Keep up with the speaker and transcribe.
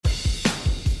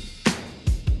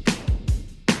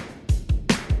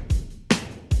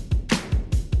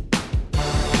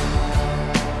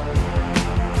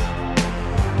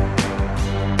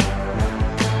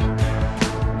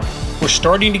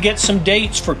starting to get some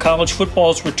dates for college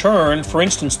football's return. For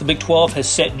instance, the Big 12 has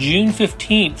set June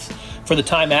 15th for the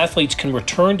time athletes can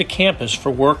return to campus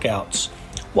for workouts.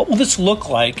 What will this look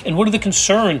like, and what are the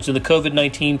concerns in the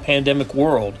COVID-19 pandemic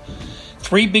world?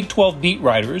 Three Big 12 beat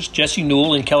writers, Jesse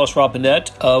Newell and Kellis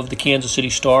Robinett of the Kansas City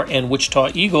Star and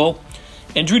Wichita Eagle,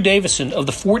 and Drew Davison of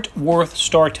the Fort Worth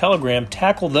Star-Telegram,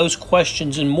 tackle those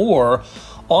questions and more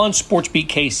on SportsBeat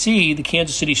KC, the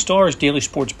Kansas City Star's daily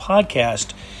sports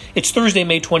podcast. It's Thursday,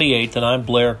 May 28th, and I'm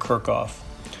Blair Kirchhoff.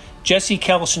 Jesse,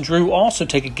 Kellis, and Drew also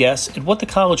take a guess at what the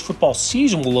college football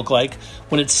season will look like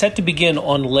when it's set to begin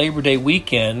on Labor Day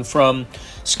weekend, from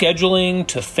scheduling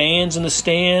to fans in the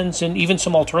stands and even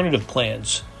some alternative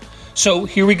plans. So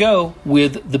here we go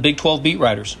with the Big 12 beat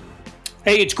writers.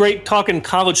 Hey, it's great talking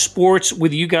college sports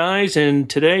with you guys, and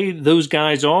today those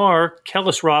guys are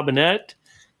Kellis Robinett.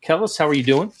 Kellis, how are you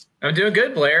doing? I'm doing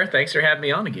good, Blair. Thanks for having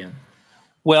me on again.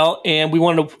 Well, and we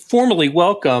want to formally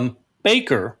welcome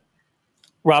Baker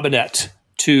Robinett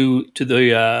to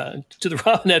the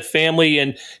Robinett family,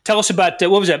 and tell us about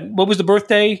what was that? What was the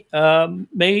birthday?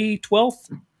 May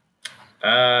 12th?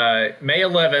 May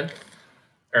 11th.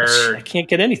 I can't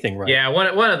get anything right. Yeah,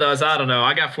 one of those. I don't know.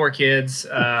 I got 4 kids.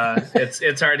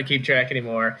 It's hard to keep track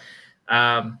anymore.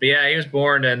 But yeah, he was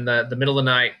born in the middle of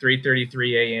the night,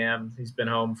 3:33 a.m. He's been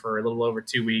home for a little over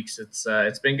 2 weeks.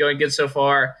 It's been going good so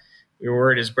far. We were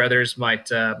worried his brothers might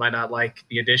not like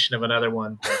the addition of another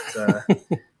one,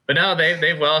 but no,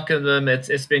 they've welcomed them.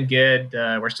 It's been good.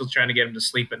 We're still trying to get him to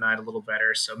sleep at night a little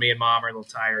better. So me and Mom are a little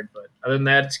tired, but other than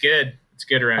that, it's good. It's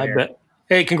good around here. Bet.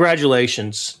 Hey,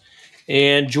 congratulations!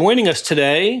 And joining us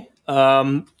today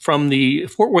from the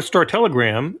Fort Worth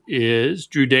Star-Telegram is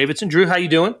Drew Davidson. Drew, how you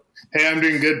doing? Hey, I'm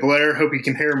doing good, Blair. Hope you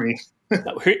can hear me.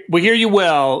 We hear you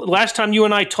well. Last time you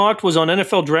and I talked was on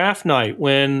NFL Draft Night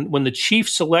when the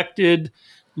Chiefs selected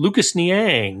Lucas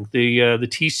Niang, the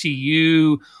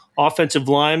TCU offensive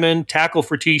lineman, tackle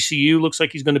for TCU. Looks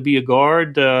like he's going to be a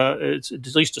guard, it's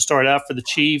at least to start out for the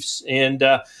Chiefs. And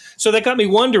so that got me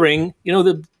wondering,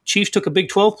 the Chiefs took a Big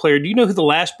 12 player. Do you know who the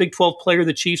last Big 12 player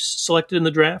the Chiefs selected in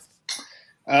the draft?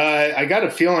 I got a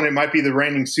feeling it might be the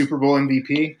reigning Super Bowl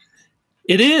MVP.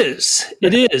 It is.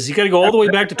 You got to go all the way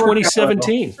back to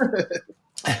 2017.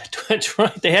 That's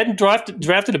right. They hadn't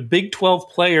drafted a Big 12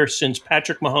 player since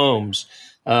Patrick Mahomes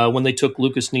when they took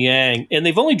Lucas Niang, and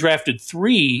they've only drafted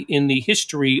 3 in the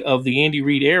history of the Andy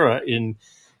Reid era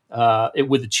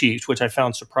with the Chiefs, which I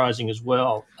found surprising as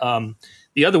well.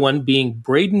 The other one being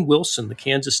Braden Wilson, the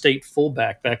Kansas State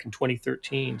fullback back in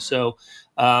 2013. So,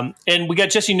 and we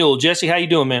got Jesse Newell. Jesse, how you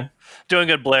doing, man? Doing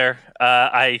good, Blair.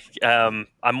 I'm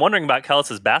wondering about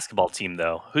Kellis's basketball team,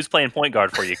 though. Who's playing point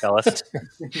guard for you, Kellis?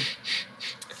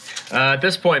 At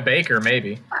this point, Baker,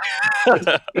 maybe.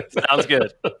 Sounds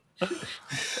good.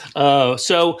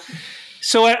 So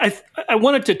I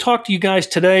wanted to talk to you guys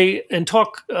today and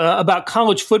talk about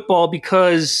college football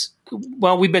because,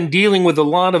 while we've been dealing with a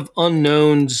lot of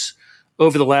unknowns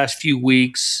over the last few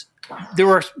weeks, there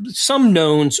are some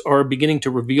knowns are beginning to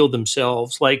reveal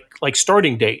themselves, like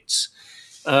starting dates.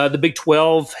 The Big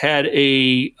 12 had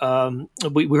we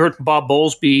heard from Bob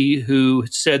Bowlesby, who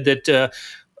said that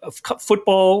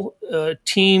football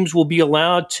teams will be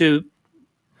allowed to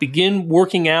begin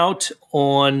working out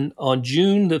on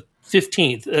June the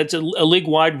 15th. That's a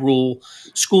league-wide rule.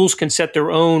 Schools can set their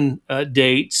own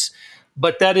dates.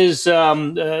 But that is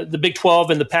the Big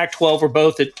 12 and the Pac-12 are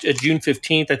both at June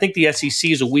 15th. I think the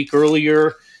SEC is a week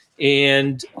earlier,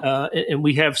 and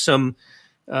we have some,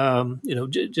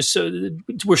 just so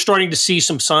we're starting to see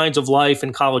some signs of life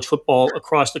in college football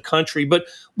across the country. But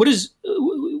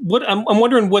I'm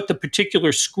wondering what the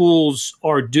particular schools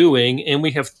are doing, and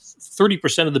we have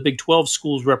 30% of the Big 12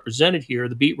 schools represented here,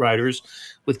 the beat writers,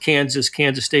 with Kansas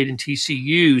State, and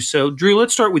TCU. So, Drew,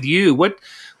 let's start with you. What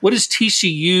is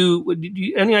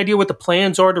TCU? Any idea what the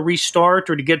plans are to restart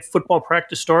or to get football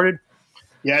practice started?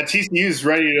 Yeah, TCU is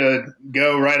ready to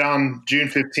go right on June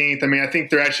 15th. I mean, I think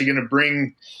they're actually going to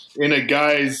bring in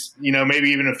guys, maybe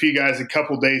even a few guys a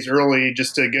couple days early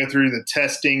just to go through the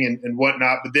testing and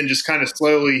whatnot, but then just kind of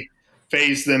slowly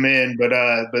phase them in. But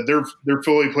they're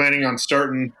fully planning on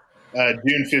starting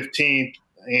June 15th,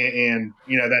 and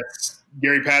that's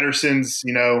Gary Patterson's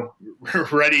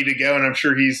ready to go, and I'm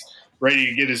sure he's ready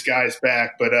to get his guys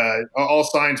back. But all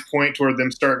signs point toward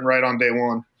them starting right on day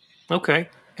one. Okay.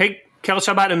 Hey, Kellis,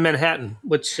 how about in Manhattan?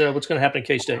 What's going to happen in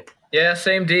K-State? Yeah,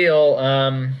 same deal.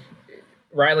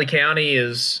 Riley County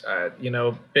is,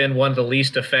 been one of the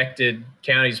least affected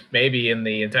counties maybe in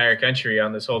the entire country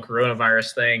on this whole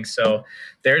coronavirus thing. So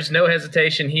there's no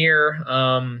hesitation here.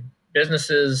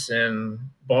 Businesses and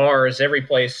bars, every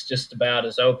place just about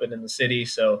is open in the city.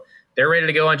 So they're ready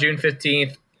to go on June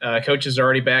 15th. Coaches are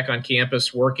already back on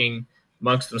campus working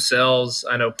amongst themselves.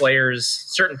 I know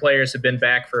certain players have been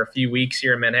back for a few weeks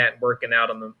here in Manhattan working out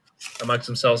amongst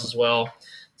themselves as well.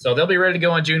 So they'll be ready to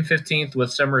go on June 15th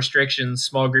with some restrictions,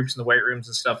 small groups in the weight rooms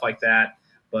and stuff like that.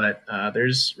 But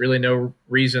there's really no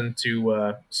reason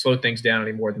to slow things down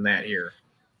any more than that here.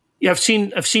 Yeah, I've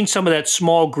seen some of that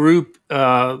small group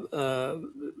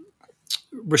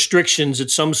restrictions at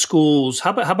some schools.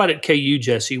 How about at KU,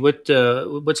 Jesse?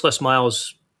 What's Les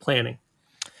Miles planning?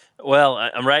 Well,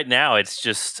 right now it's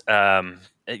just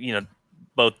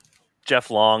both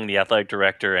Jeff Long, the athletic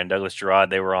director, and Douglas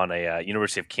Girard, they were on a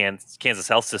University of Kansas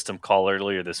Health System call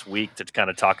earlier this week to kind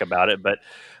of talk about it. But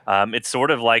it's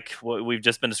sort of like what we've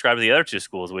just been describing the other two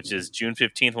schools, which is June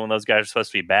 15th when those guys are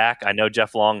supposed to be back. I know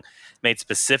Jeff Long made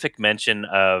specific mention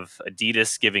of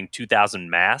Adidas giving 2,000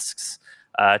 masks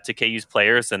to KU's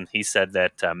players, and he said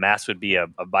that masks would be a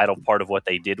vital part of what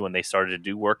they did when they started to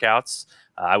do workouts.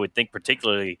 I would think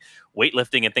particularly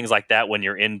weightlifting and things like that when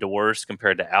you're indoors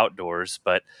compared to outdoors.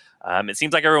 But it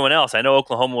seems like everyone else, I know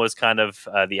Oklahoma was kind of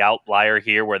the outlier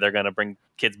here where they're going to bring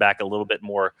kids back a little bit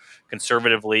more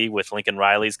conservatively with Lincoln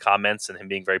Riley's comments and him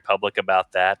being very public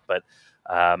about that. But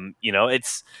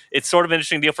it's sort of an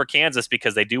interesting deal for Kansas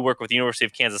because they do work with the University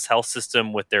of Kansas Health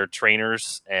System with their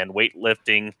trainers and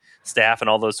weightlifting staff and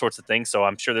all those sorts of things. So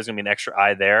I'm sure there's going to be an extra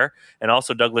eye there. And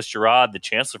also Douglas Girard, the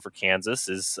chancellor for Kansas,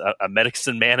 is a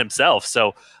medicine man himself.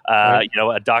 So,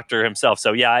 a doctor himself.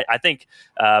 So, yeah, I think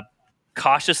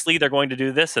cautiously they're going to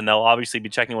do this, and they'll obviously be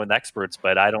checking with experts,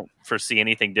 but I don't foresee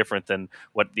anything different than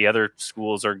what the other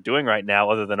schools are doing right now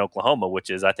other than Oklahoma, which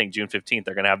is I think June 15th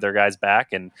they're going to have their guys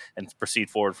back and proceed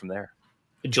forward from there.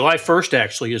 July 1st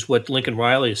actually is what Lincoln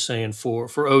Riley is saying for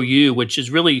OU, which is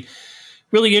really,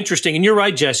 really interesting. And you're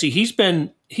right, Jesse. He's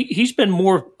been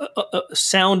more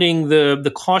sounding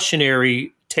the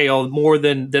cautionary tale more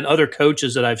than other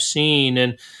coaches that I've seen.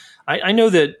 And I know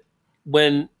that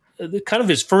when kind of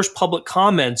his first public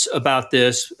comments about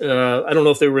this, I don't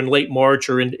know if they were in late March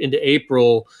or into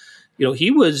April, he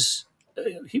was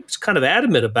kind of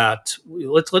adamant about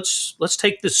let's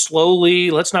take this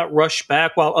slowly. Let's not rush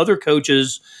back, while other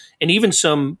coaches and even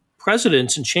some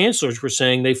presidents and chancellors were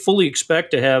saying they fully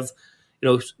expect to have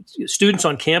students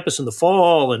on campus in the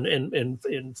fall and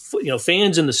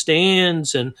fans in the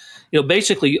stands and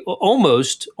basically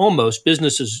almost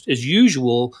business as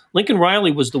usual. Lincoln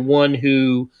Riley was the one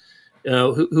who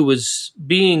was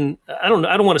being, I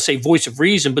don't want to say voice of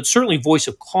reason, but certainly voice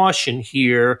of caution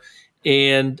here.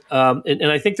 And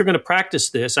I think they're going to practice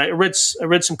this. I read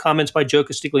some comments by Joe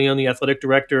Castiglione, the athletic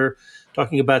director,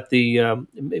 talking about the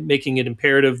making it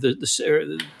imperative,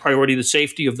 the priority, the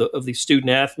safety of the student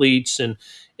athletes, and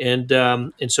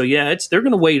so they're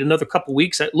going to wait another couple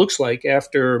weeks. It looks like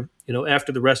after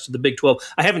the rest of the Big 12.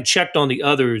 I haven't checked on the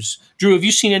others. Drew, have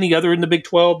you seen any other in the Big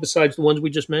 12 besides the ones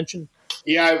we just mentioned?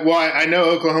 Yeah, well, I know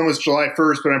Oklahoma's July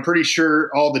 1st, but I'm pretty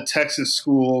sure all the Texas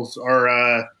schools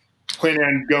are planning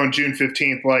on going June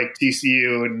 15th like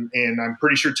TCU, and I'm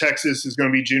pretty sure Texas is going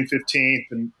to be June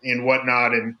 15th and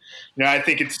whatnot. And I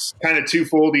think it's kind of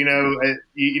twofold.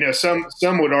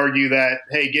 Some would argue that,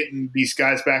 hey, getting these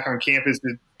guys back on campus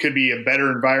could be a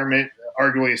better environment,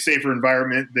 arguably a safer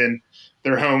environment than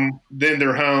their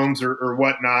homes or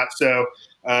whatnot. So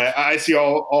I see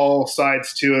all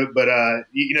sides to it, but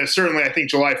certainly I think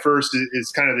July 1st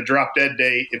is kind of the drop dead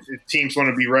date if teams want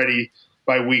to be ready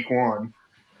by week 1.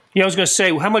 Yeah, I was going to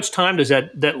say, how much time does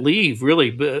that leave,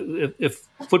 really? If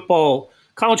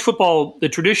college football, the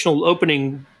traditional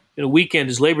opening weekend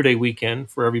is Labor Day weekend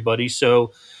for everybody.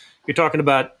 So you're talking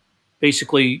about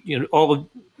basically all of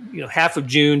half of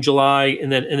June, July,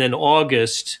 and then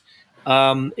August.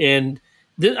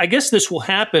 I guess this will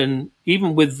happen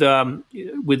even with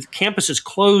campuses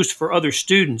closed for other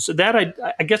students. So that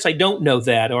I guess I don't know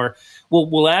that. Or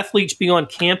will athletes be on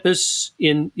campus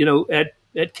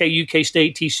at KU,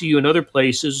 K-State, TCU, and other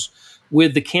places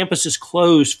with the campuses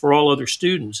closed for all other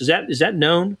students? Is that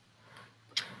known?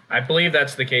 I believe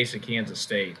that's the case at Kansas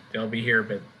State. They'll be here,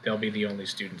 but they'll be the only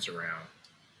students around.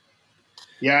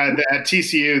 Yeah, at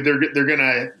TCU, they're going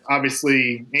to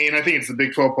obviously, and I think it's the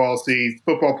Big 12 policy,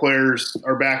 football players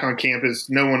are back on campus.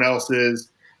 No one else is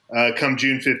come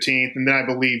June 15th. And then I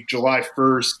believe July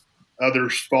 1st, other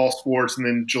fall sports, and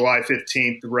then July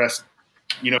 15th, the rest,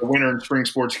 winter and spring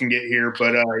sports can get here.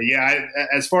 But,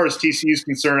 as far as TCU is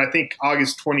concerned, I think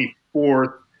August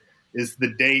 24th is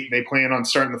the date they plan on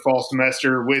starting the fall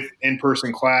semester with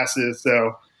in-person classes.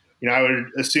 So, I would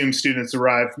assume students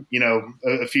arrive,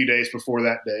 a few days before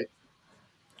that date.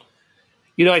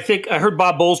 I think I heard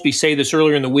Bob Bowlesby say this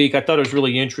earlier in the week. I thought it was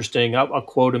really interesting. I'll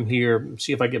quote him here,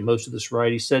 see if I get most of this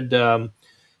right. He said,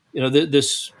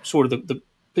 this sort of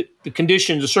the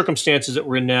conditions, the circumstances that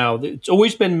we're in now, it's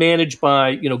always been managed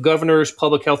by, governors,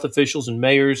 public health officials, and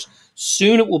mayors.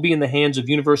 Soon it will be in the hands of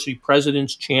university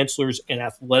presidents, chancellors, and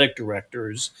athletic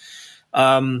directors.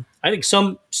 I think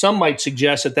some might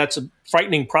suggest that that's a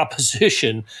frightening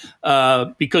proposition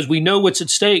because we know what's at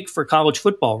stake for college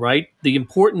football, right? The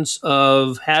importance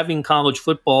of having college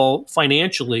football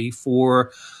financially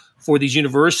for these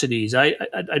universities. I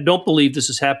don't believe this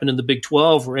has happened in the Big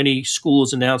 12 where any school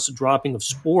has announced a dropping of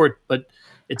sport, but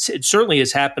it certainly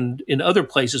has happened in other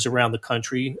places around the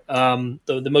country.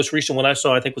 The most recent one I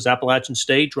saw, I think, was Appalachian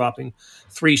State dropping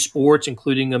 3 sports,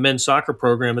 including a men's soccer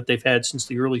program that they've had since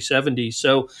the early 70s.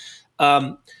 So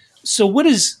what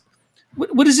is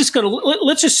this going to?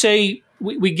 Let's just say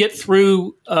we get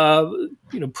through, whatever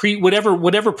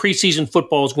preseason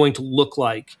football is going to look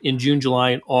like in June,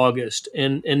 July, and August,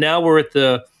 and now we're at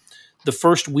the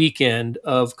first weekend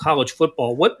of college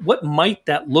football. What might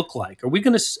that look like? Are we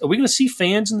going to see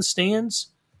fans in the stands?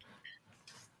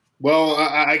 Well,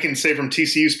 I can say from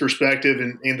TCU's perspective,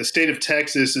 and the state of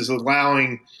Texas is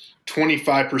allowing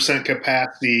 25%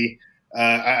 capacity,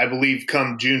 I believe,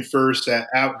 come June 1st at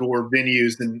outdoor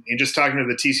venues. And just talking to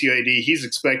the TCU AD, he's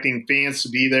expecting fans to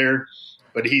be there,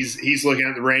 but he's looking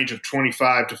at the range of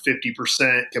 25 to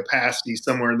 50% capacity,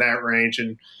 somewhere in that range.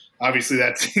 And obviously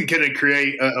that's going to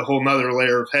create a whole nother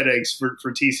layer of headaches for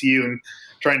TCU and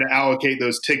trying to allocate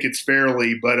those tickets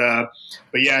fairly. But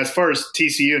yeah, as far as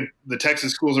TCU and the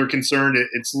Texas schools are concerned,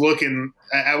 it's looking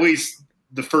at least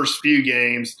the first few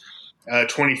games,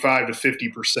 25 to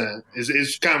 50%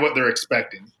 is kind of what they're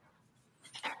expecting.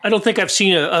 I don't think I've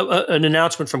seen an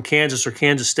announcement from Kansas or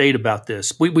Kansas State about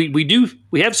this.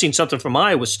 We have seen something from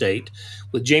Iowa State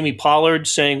with Jamie Pollard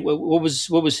saying what was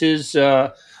his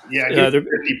 50%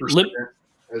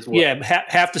 as well. Yeah,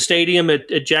 half the stadium at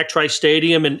Jack Trice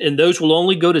Stadium, and those will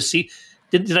only go to see.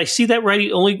 Did I see that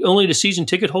right? Only to season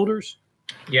ticket holders.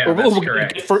 Yeah, that's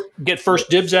correct. Get first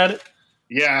dibs at it.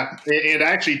 Yeah, and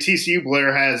actually TCU,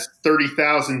 Blair, has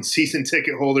 30,000 season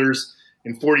ticket holders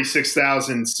and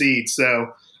 46,000 seats.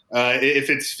 So if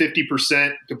it's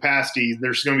 50% capacity,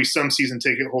 there's going to be some season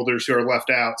ticket holders who are left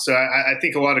out. So I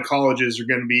think a lot of colleges are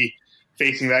going to be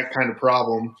facing that kind of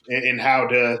problem in how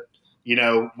to,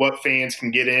 what fans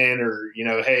can get in, or,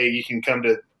 hey, you can come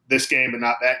to this game but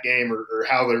not that game, or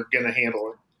how they're going to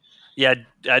handle it. Yeah,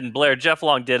 and Blair, Jeff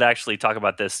Long did actually talk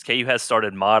about this. KU has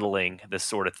started modeling this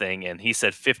sort of thing, and he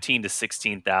said 15 to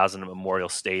 16,000 at Memorial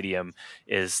Stadium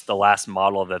is the last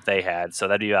model that they had. So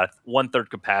that'd be about 1/3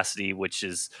 capacity, which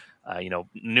is,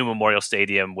 new Memorial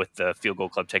Stadium with the Field Goal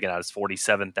Club taken out is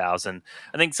 47,000.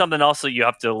 I think something also you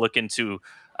have to look into,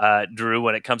 Drew,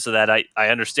 when it comes to that. I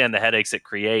understand the headaches it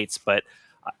creates, but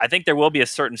I think there will be a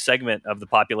certain segment of the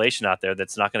population out there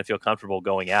that's not going to feel comfortable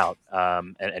going out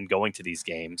and going to these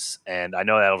games. And I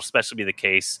know that'll especially be the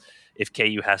case if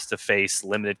KU has to face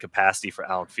limited capacity for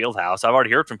Allen Fieldhouse. I've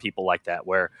already heard from people like that,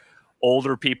 where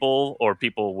older people or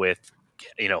people with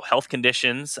health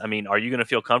conditions. I mean, are you going to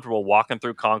feel comfortable walking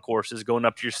through concourses, going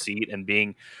up to your seat, and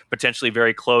being potentially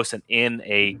very close and in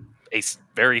a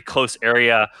very close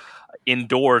area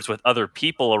indoors with other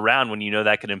people around when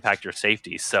that could impact your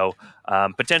safety? So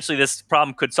potentially this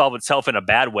problem could solve itself in a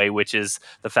bad way, which is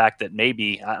the fact that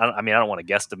maybe, I don't want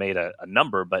to guesstimate a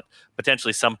number, but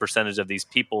potentially some percentage of these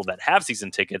people that have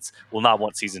season tickets will not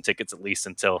want season tickets, at least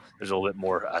until there's a little bit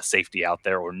more safety out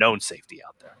there, or known safety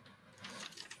out there.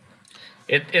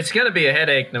 It's going to be a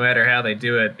headache no matter how they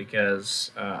do it,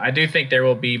 because I do think there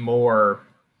will be more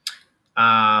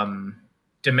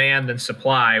demand than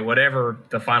supply, whatever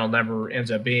the final number ends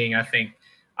up being. I think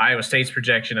Iowa State's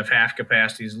projection of half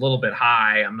capacity is a little bit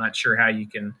high. I'm not sure how you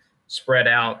can spread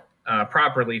out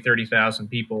properly 30,000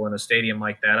 people in a stadium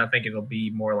like that. I think it'll be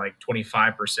more like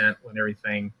 25% when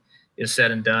everything is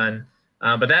said and done.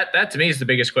 But that to me is the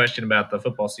biggest question about the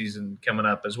football season coming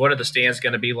up, is what are the stands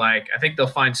going to be like? I think they'll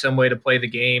find some way to play the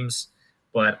games,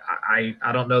 but I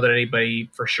don't know that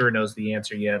anybody for sure knows the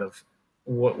answer yet of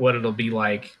what it'll be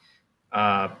like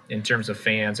in terms of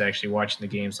fans actually watching the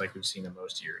games like we've seen in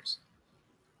most years.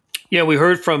 Yeah, we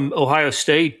heard from Ohio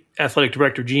State Athletic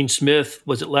Director Gene Smith.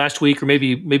 Was it last week, or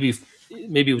maybe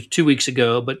it was 2 weeks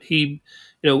ago? But he,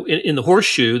 in the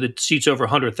Horseshoe that seats over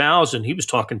 100,000, he was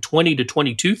talking 20 to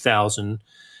 22,000,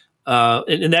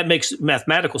 and that makes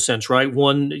mathematical sense, right?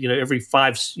 One, every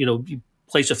 5, you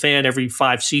place a fan every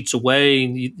 5 seats away,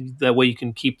 and that way you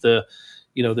can keep the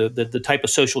the type of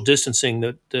social distancing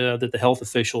that the health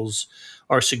officials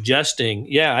are suggesting.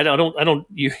 Yeah, I don't.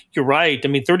 You're right. I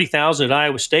mean, 30,000 at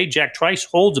Iowa State. Jack Trice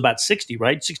holds about 60,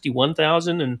 right?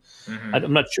 61,000, and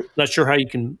I'm not sure how you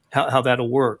can how that'll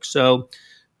work. So,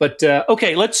 but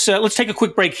okay, let's take a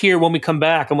quick break here. When we come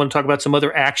back, I want to talk about some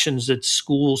other actions that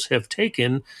schools have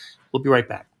taken. We'll be right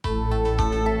back.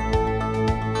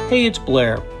 Hey, it's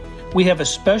Blair. We have a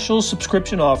special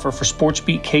subscription offer for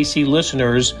SportsBeat KC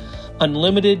listeners.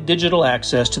 Unlimited digital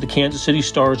access to the Kansas City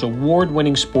Star's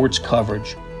award-winning sports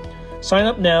coverage. Sign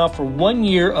up now for 1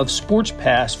 year of Sports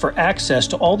Pass for access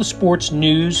to all the sports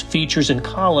news, features, and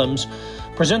columns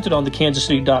presented on the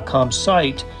kansascity.com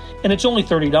site, and it's only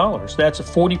 $30. That's a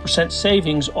 40%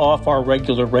 savings off our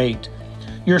regular rate.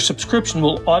 Your subscription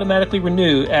will automatically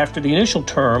renew after the initial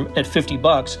term at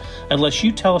 $50 unless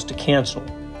you tell us to cancel.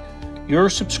 Your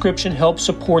subscription helps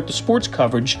support the sports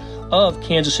coverage of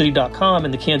kansascity.com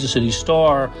and the Kansas City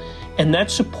Star, and that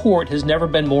support has never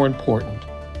been more important.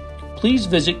 Please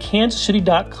visit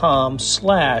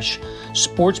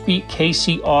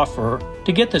kansascity.com/SportsBeatKC offer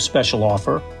to get this special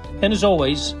offer. And as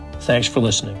always, thanks for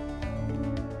listening.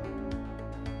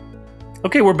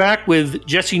 Okay, we're back with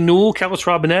Jesse Newell, Kellis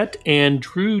Robinett, and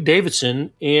Drew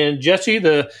Davidson. And Jesse,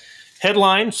 the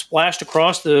headline splashed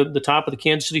across the top of the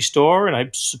Kansas City Star, and I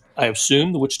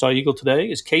assume the Wichita Eagle today,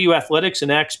 is KU Athletics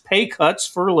enacts pay cuts,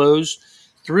 furloughs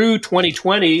through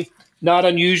 2020. Not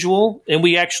unusual. And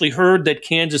we actually heard that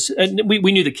Kansas, and we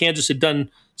knew that Kansas had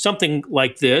done something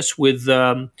like this with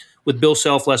Bill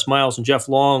Self, Les Miles, and Jeff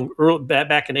Long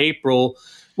back in April.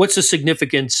 What's the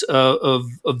significance of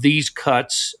these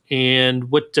cuts, and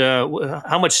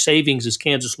how much savings is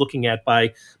Kansas looking at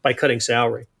by cutting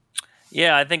salary?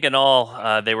 Yeah, I think in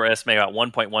all, they were estimating about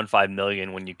 $1.15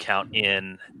 million when you count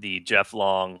in the Jeff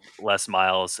Long, Les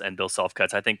Miles, and Bill Self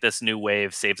cuts. I think this new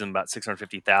wave saves them about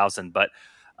 $650,000. But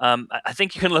I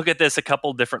think you can look at this a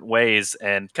couple different ways,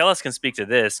 and Kellis can speak to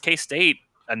this. K-State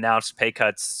announced pay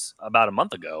cuts about a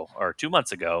month ago or 2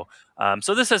 months ago.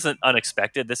 So this isn't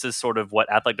unexpected. This is sort of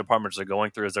what athletic departments are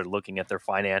going through as they're looking at their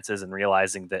finances and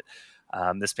realizing that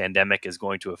this pandemic is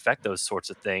going to affect those sorts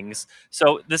of things.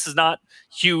 So this is not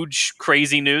huge,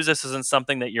 crazy news. This isn't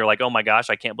something that you're like, oh my gosh,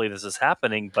 I can't believe this is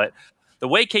happening. But the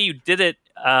way KU did it,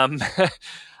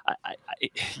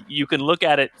 you can look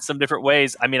at it some different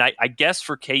ways. I mean, I guess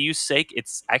for KU's sake,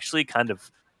 it's actually kind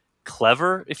of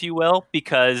clever, if you will,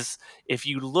 because if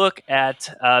you look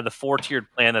at the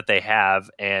 4-tiered plan that they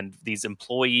have and these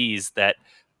employees that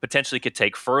potentially could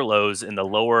take furloughs in the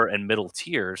lower and middle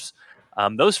tiers,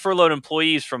 those furloughed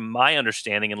employees, from my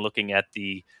understanding and looking at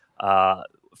the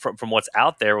from what's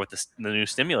out there with the new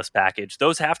stimulus package,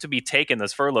 those have to be taken,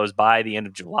 those furloughs, by the end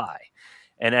of July.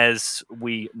 And as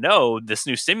we know, this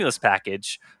new stimulus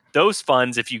package, those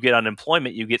funds, if you get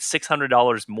unemployment, you get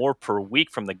 $600 more per week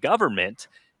from the government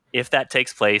if that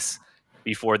takes place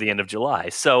before the end of July.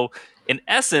 So in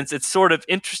essence, it's sort of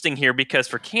interesting here because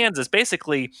for Kansas,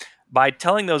 basically, by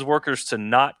telling those workers to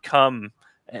not come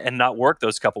and not work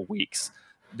those couple weeks,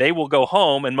 they will go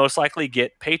home and most likely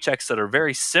get paychecks that are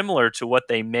very similar to what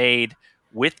they made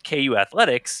with KU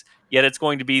Athletics, yet it's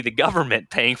going to be the government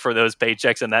paying for those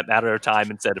paychecks in that matter of time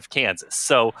instead of Kansas.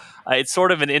 So it's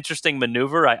sort of an interesting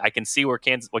maneuver. I can see what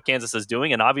Kansas is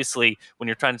doing. And obviously, when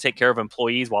you're trying to take care of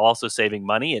employees while also saving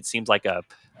money, it seems like a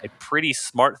pretty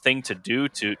smart thing to do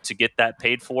to get that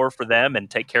paid for them and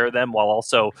take care of them while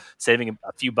also saving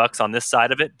a few bucks on this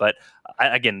side of it. But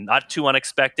again, not too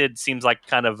unexpected. Seems like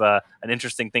kind of an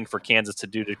interesting thing for Kansas to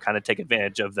do to kind of take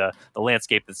advantage of the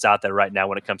landscape that's out there right now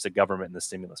when it comes to government and the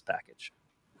stimulus package.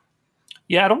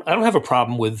 Yeah, I don't have a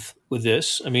problem with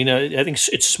this. I mean, I think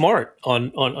it's smart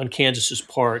on Kansas's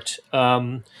part.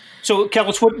 So,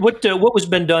 Kellis, what's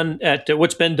been done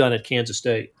at Kansas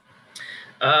State?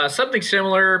 Something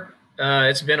similar.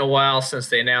 It's been a while since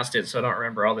they announced it, so I don't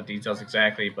remember all the details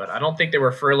exactly. But I don't think there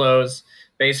were furloughs.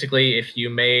 Basically, if you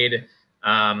made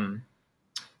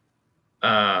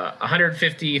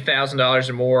 $150,000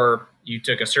 or more, you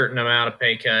took a certain amount of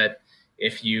pay cut.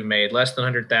 If you made less than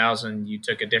 $100,000, you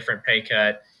took a different pay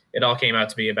cut. It all came out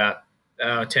to be about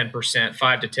 10%,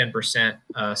 5 to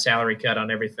 10% salary cut on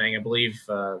everything. I believe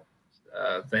the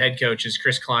head coaches,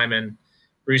 Chris Kleiman,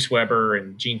 Bruce Weber,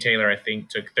 and Gene Taylor, I think,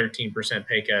 took 13%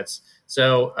 pay cuts.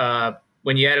 So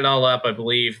when you add it all up, I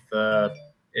believe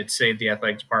it saved the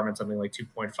athletic department something like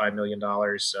 $2.5 million.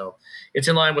 So it's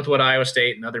in line with what Iowa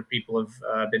State and other people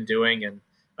have been doing. And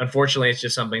unfortunately, it's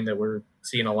just something that we're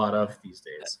seeing a lot of these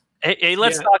days. Hey,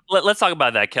 let's talk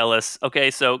about that, Kellis. Okay,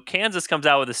 so Kansas comes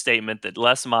out with a statement that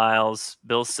Les Miles,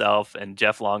 Bill Self, and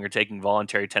Jeff Long are taking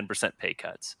voluntary 10% pay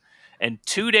cuts. And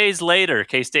 2 days later,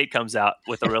 K-State comes out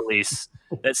with a release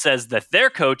that says that their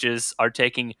coaches are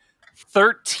taking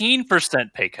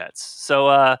 13% pay cuts. So,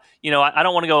 I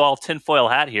don't want to go all tinfoil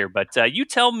hat here, but you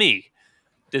tell me,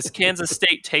 does Kansas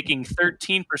State taking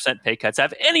 13% pay cuts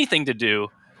have anything to do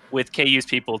with KU's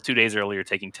people 2 days earlier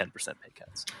taking 10% pay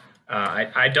cuts?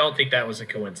 I don't think that was a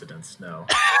coincidence. No.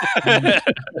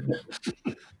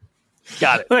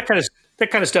 Got it. Well, that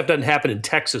kind of stuff doesn't happen in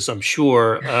Texas, I'm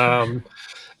sure.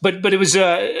 But it was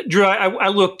Drew. I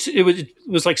looked. It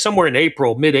was like somewhere in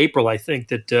April, mid-April, I think,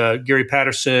 that Gary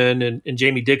Patterson and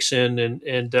Jamie Dixon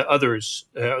and others,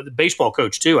 the baseball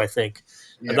coach too, I think,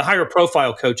 the higher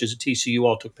profile coaches at TCU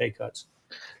all took pay cuts.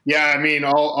 Yeah, I mean,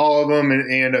 all of them,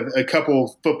 and a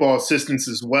couple football assistants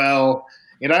as well.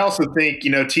 And I also think,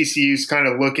 TCU's kind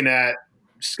of looking at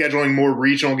scheduling more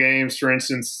regional games. For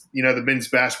instance, the men's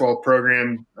basketball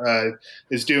program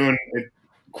is doing a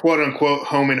quote-unquote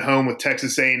home and home with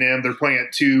Texas A&M. They're playing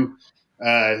at two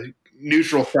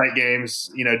neutral site games,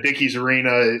 Dickies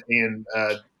Arena and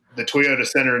the Toyota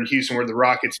Center in Houston where the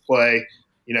Rockets play,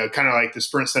 kind of like the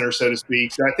Sprint Center, so to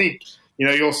speak. So I think,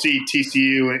 you'll see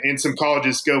TCU and some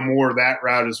colleges go more that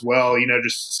route as well,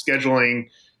 just scheduling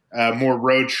more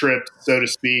road trips, so to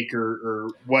speak, or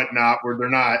whatnot, where they're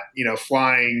not,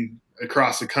 flying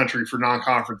across the country for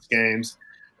non-conference games.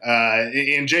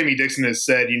 And Jamie Dixon has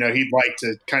said, he'd like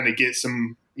to kind of get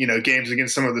some, games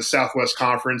against some of the Southwest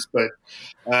Conference. But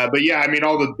yeah, I mean,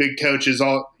 all the big coaches,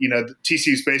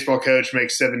 TCU's baseball coach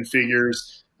makes seven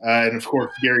figures. And of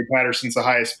course, Gary Patterson's the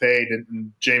highest paid,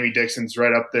 and Jamie Dixon's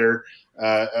right up there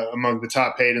among the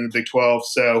top paid in the Big 12.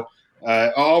 So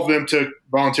all of them took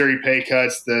voluntary pay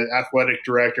cuts, the athletic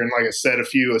director, and like I said, a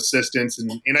few assistants.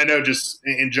 And I know just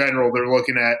in general, they're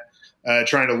looking at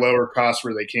trying to lower costs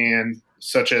where they can,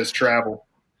 such as travel.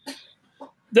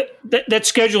 That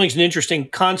scheduling is an interesting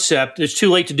concept. It's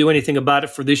too late to do anything about it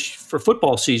for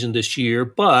football season this year,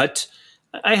 but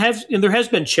there has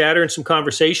been chatter and some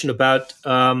conversation about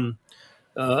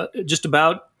just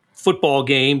about football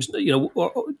games.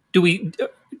 Do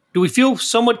we feel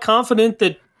somewhat confident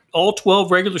that all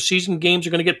 12 regular season games are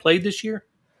going to get played this year?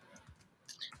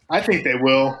 I think they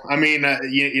will. I mean,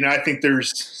 I think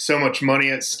there's so much money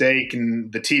at stake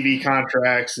and the TV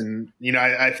contracts, and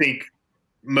I think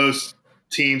most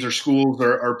teams or schools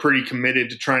are pretty committed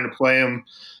to trying to play them.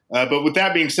 But with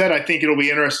that being said, I think it'll be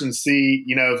interesting to see,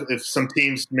 if some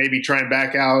teams maybe try and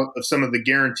back out of some of the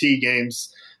guarantee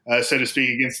games, so to speak,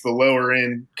 against the lower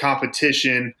end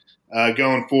competition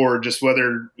going forward. Just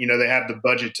whether they have the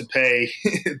budget to pay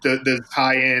those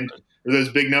high end or those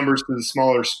big numbers to the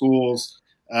smaller schools.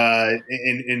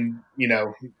 And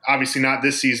obviously not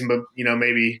this season, but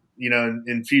maybe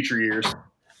in future years.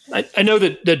 I know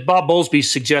that Bob Bowlesby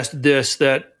suggested this,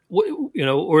 that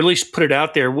or at least put it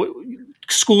out there.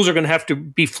 Schools are going to have to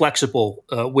be flexible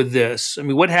with this. I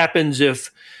mean, what happens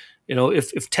if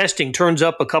testing turns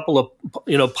up a couple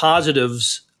of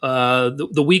positives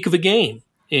the week of a game,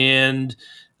 and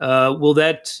will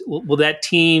that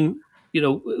team?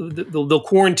 They'll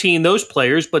quarantine those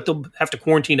players, but they'll have to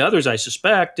quarantine others, I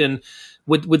suspect. And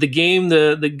would the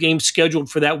game scheduled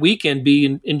for that weekend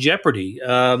be in jeopardy?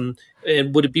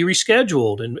 And would it be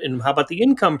rescheduled? And how about the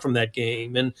income from that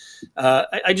game? And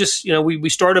I just, we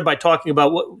started by talking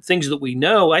about what things that we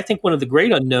know. I think one of the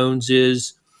great unknowns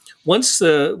is once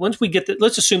we get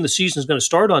let's assume the season is going to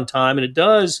start on time, and it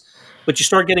does, but you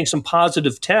start getting some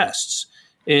positive tests.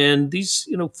 And these,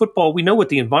 football, we know what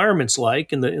the environment's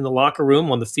like in the locker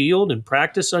room, on the field, and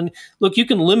practice. And look, you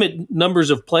can limit numbers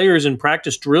of players in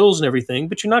practice drills and everything,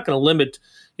 but you're not going to limit,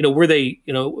 where they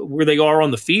are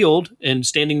on the field and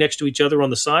standing next to each other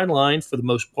on the sideline for the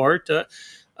most part.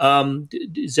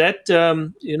 Is that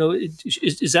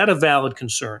is that a valid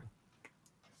concern?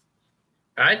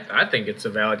 I think it's a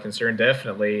valid concern,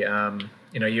 definitely.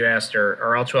 You asked,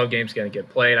 are all 12 games going to get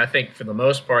played? I think for the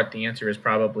most part, the answer is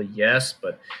probably yes,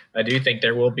 but I do think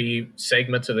there will be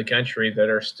segments of the country that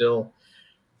are still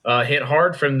hit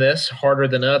hard from this, harder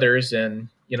than others. And,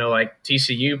 like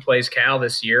TCU plays Cal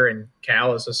this year, and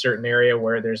Cal is a certain area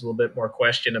where there's a little bit more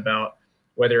question about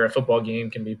whether a football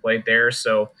game can be played there.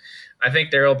 So I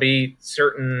think there will be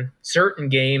certain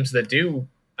games that do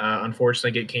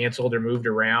unfortunately get canceled or moved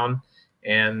around.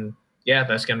 And yeah,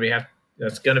 that's going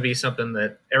to be something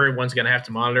that everyone's going to have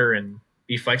to monitor and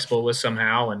be flexible with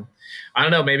somehow. And I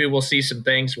don't know, maybe we'll see some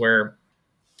things where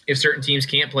if certain teams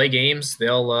can't play games,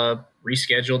 they'll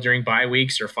reschedule during bye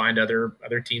weeks or find other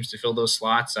teams to fill those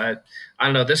slots. I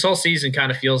don't know. This whole season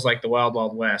kind of feels like the Wild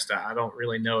Wild West. I don't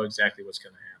really know exactly what's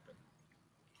going to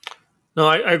happen. No,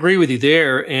 I agree with you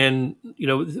there. And,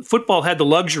 football had the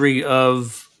luxury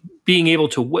of being able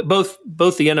to both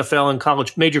the NFL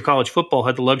and major college football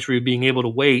had the luxury of being able to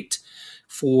wait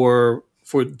for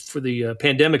the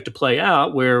pandemic to play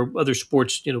out, where other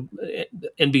sports, NBA,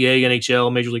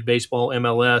 NHL, Major League Baseball,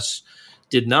 MLS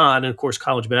did not. And of course,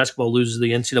 college basketball loses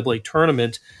the NCAA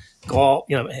tournament. Golf,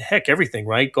 heck, everything,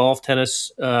 right? Golf, tennis,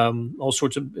 all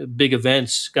sorts of big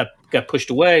events got pushed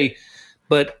away.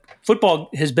 But football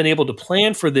has been able to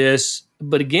plan for this.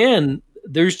 But again,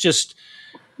 there's just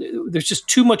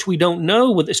too much we don't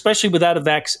know, especially without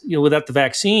without the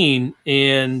vaccine,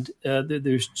 and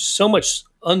there's so much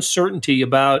uncertainty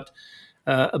about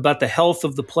the health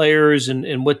of the players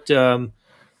and what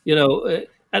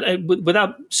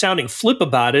without sounding flip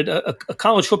about it, a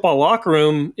college football locker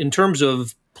room in terms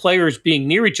of players being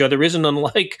near each other isn't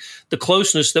unlike the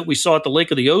closeness that we saw at the Lake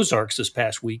of the Ozarks this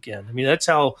past weekend. I mean, that's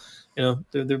how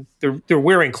they're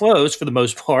wearing clothes for the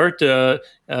most part,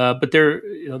 but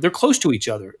they're close to each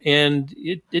other, and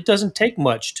it doesn't take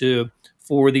much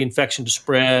for the infection to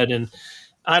spread. And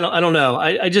I don't know.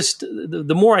 I just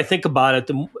the more I think about it,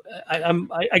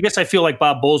 I guess I feel like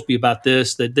Bob Bowlesby about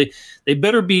this, that they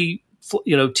better be,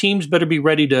 teams better be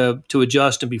ready to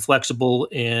adjust and be flexible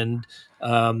and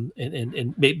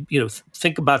maybe,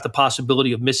 think about the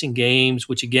possibility of missing games,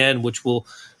 which will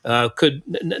could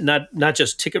not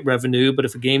just ticket revenue, but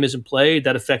if a game isn't played,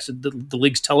 that affects the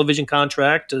league's television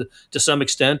contract to some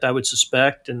extent, I would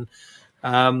suspect. And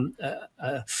I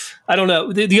don't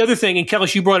know. The other thing, and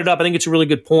Kellis, you brought it up, I think it's a really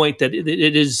good point that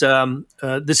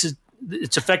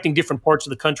it's affecting different parts of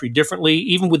the country differently,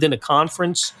 even within a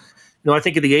conference. I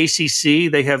think of the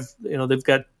ACC, they have, they've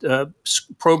got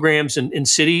programs in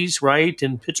cities, right,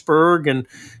 in Pittsburgh and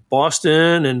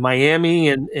Boston and Miami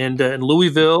and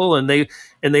Louisville, and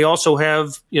they also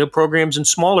have programs in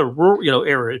smaller rural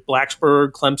areas,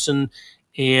 Blacksburg, Clemson,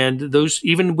 and those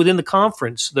even within the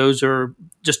conference, those are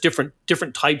just different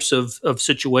types of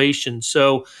situations.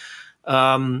 So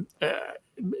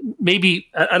maybe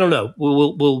I don't know.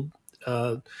 We'll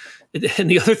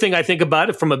and the other thing I think about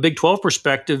it from a Big 12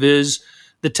 perspective is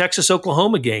the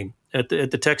Texas-Oklahoma game at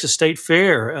the Texas State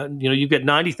Fair. You've got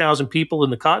 90,000 people in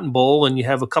the Cotton Bowl, and you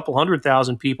have a couple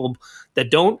 100,000 people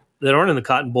that aren't in the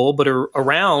Cotton Bowl but are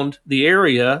around the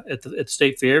area at the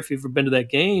State Fair. If you've ever been to that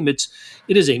game, it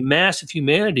is a massive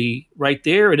humanity right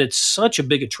there, and it's such a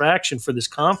big attraction for this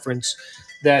conference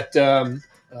that I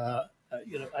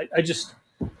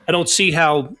don't see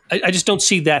how I just don't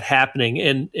see that happening,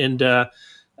 and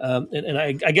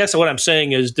I guess what I'm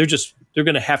saying is they're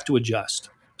going to have to adjust.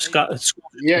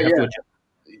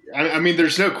 I mean,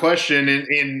 there's no question,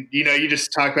 and you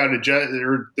just talk about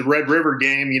the Red River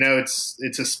game.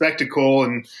 It's a spectacle,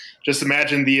 and just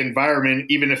imagine the environment,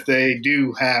 even if they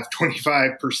do have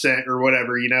 25% or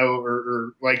whatever,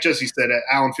 or like Jesse said at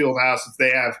Allen Fieldhouse, if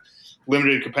they have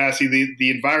limited capacity,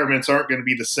 the environments aren't going to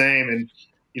be the same. And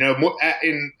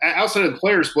outside of the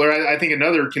players, Blair, I think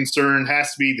another concern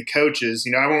has to be the coaches.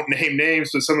 I won't name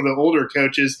names, but some of the older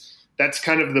coaches, that's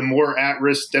kind of the more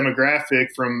at-risk demographic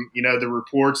from, the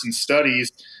reports and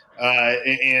studies.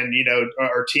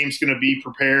 Our team's going to be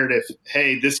prepared if,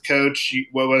 hey, this coach,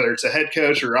 whether it's a head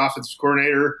coach or offensive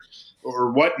coordinator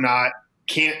or whatnot,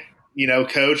 can't,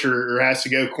 coach or has to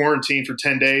go quarantine for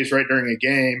 10 days right during a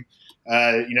game.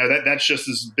 That's just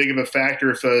as big of a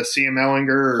factor if CM Ellinger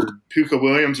or Puka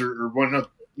Williams or one of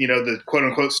the quote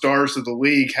unquote stars of the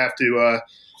league have to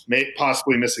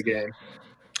possibly miss a game.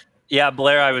 Yeah,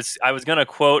 Blair, I was going to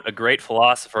quote a great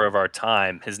philosopher of our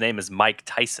time. His name is Mike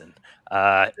Tyson,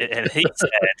 and he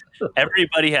said,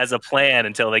 "Everybody has a plan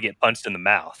until they get punched in the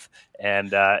mouth."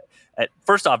 And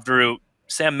first off, Drew,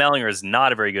 Sam Mellinger is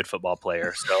not a very good football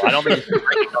player, so I don't think we can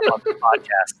bring it up on the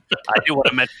podcast. I do want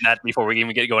to mention that before we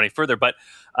even go any further. But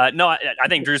no, I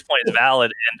think Drew's point is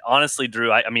valid. And honestly,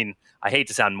 Drew, I mean, I hate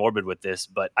to sound morbid with this,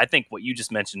 but I think what you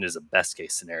just mentioned is a best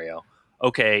case scenario.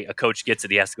 Okay, a coach gets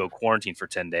it, he has to go quarantine for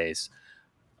 10 days.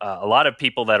 A lot of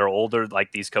people that are older,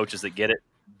 like these coaches that get it,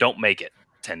 don't make it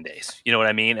 10 days. You know what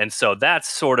I mean? And so that's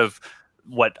sort of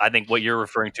what I think what you're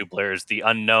referring to, Blair, is the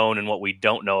unknown and what we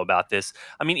don't know about this.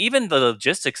 I mean, even the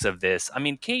logistics of this. I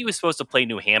mean, KU is supposed to play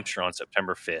New Hampshire on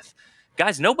September 5th.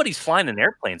 Guys, nobody's flying in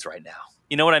airplanes right now.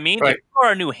 You know what I mean? Right. If you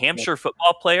are a New Hampshire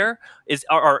football player,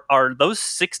 are those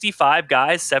 65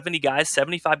 guys, 70 guys,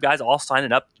 75 guys all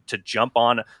signing up to jump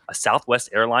on a Southwest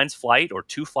Airlines flight or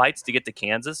 2 flights to get to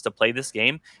Kansas to play this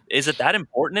game? Is it that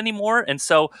important anymore? And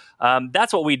so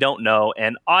that's what we don't know.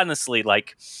 And honestly,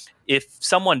 like, if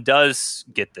someone does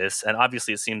get this, and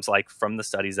obviously it seems like from the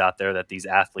studies out there that these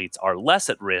athletes are less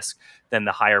at risk than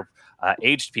the higher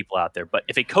aged people out there. But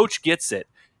if a coach gets it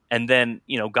and then,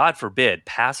 God forbid,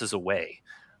 passes away,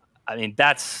 I mean,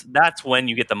 that's when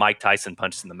you get the Mike Tyson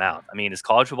punches in the mouth. I mean, is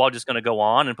college football just going to go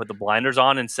on and put the blinders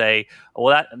on and say,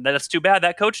 well, that's too bad.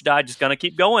 That coach died. Just going to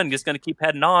keep going. Just going to keep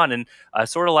heading on. And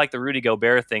sort of like the Rudy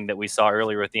Gobert thing that we saw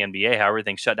earlier with the NBA, how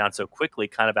everything shut down so quickly,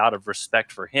 kind of out of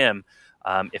respect for him.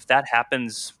 If that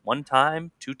happens one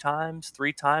time, 2 times,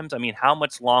 3 times, I mean, how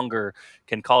much longer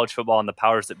can college football and the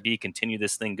powers that be continue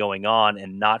this thing going on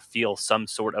and not feel some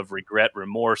sort of regret,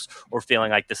 remorse, or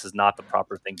feeling like this is not the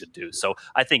proper thing to do? So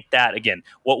I think that, again,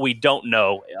 what we don't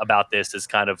know about this is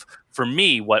kind of, for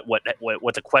me, what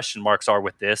the question marks are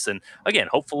with this. And again,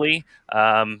 hopefully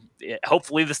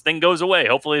this thing goes away.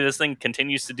 Hopefully this thing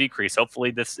continues to decrease.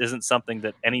 Hopefully this isn't something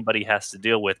that anybody has to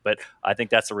deal with. But I think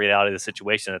that's the reality of the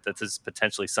situation, that this is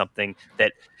potentially something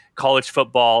that college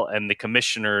football and the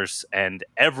commissioners and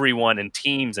everyone and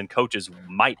teams and coaches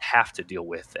might have to deal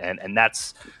with. And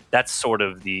that's sort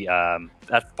of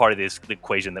that's part of this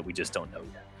equation that we just don't know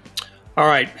yet. All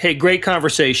right. Hey, great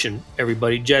conversation,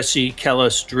 everybody. Jesse,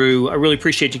 Kellis, Drew, I really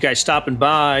appreciate you guys stopping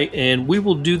by, and we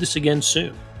will do this again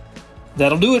soon.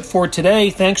 That'll do it for today.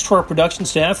 Thanks to our production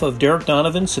staff of Derek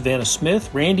Donovan, Savannah Smith,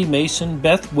 Randy Mason,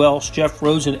 Beth Welsh, Jeff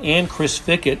Rosen, and Chris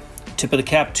Fickett. Tip of the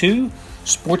cap to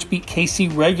SportsBeat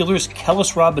KC regulars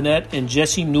Kellis Robinette and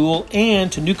Jesse Newell,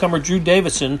 and to newcomer Drew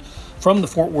Davison from the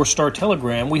Fort Worth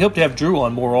Star-Telegram. We hope to have Drew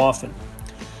on more often.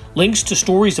 Links to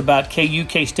stories about KU,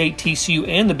 K-State, TCU,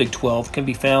 and the Big 12 can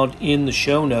be found in the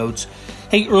show notes.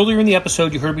 Hey, earlier in the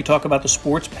episode, you heard me talk about the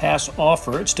Sports Pass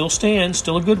offer. It still stands,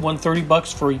 still a good one,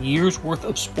 $30 for a year's worth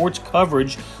of sports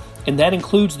coverage, and that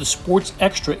includes the Sports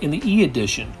Extra in the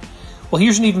e-edition. Well,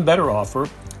 here's an even better offer.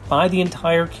 Buy the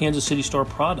entire Kansas City Star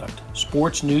product.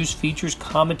 Sports, news, features,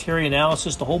 commentary,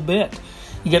 analysis, the whole bit.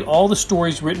 You get all the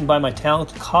stories written by my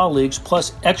talented colleagues,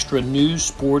 plus extra news,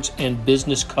 sports, and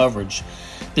business coverage.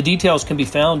 The details can be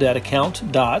found at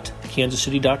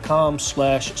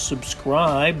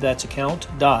account.kansascity.com/subscribe. That's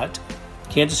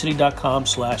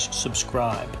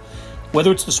account.kansascity.com/subscribe.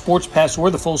 Whether it's the Sports Pass or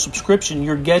the full subscription,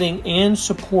 you're getting and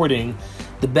supporting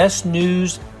the best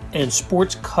news and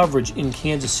sports coverage in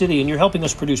Kansas City, and you're helping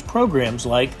us produce programs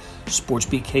like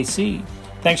SportsBeat KC.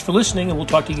 Thanks for listening, and we'll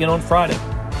talk to you again on Friday.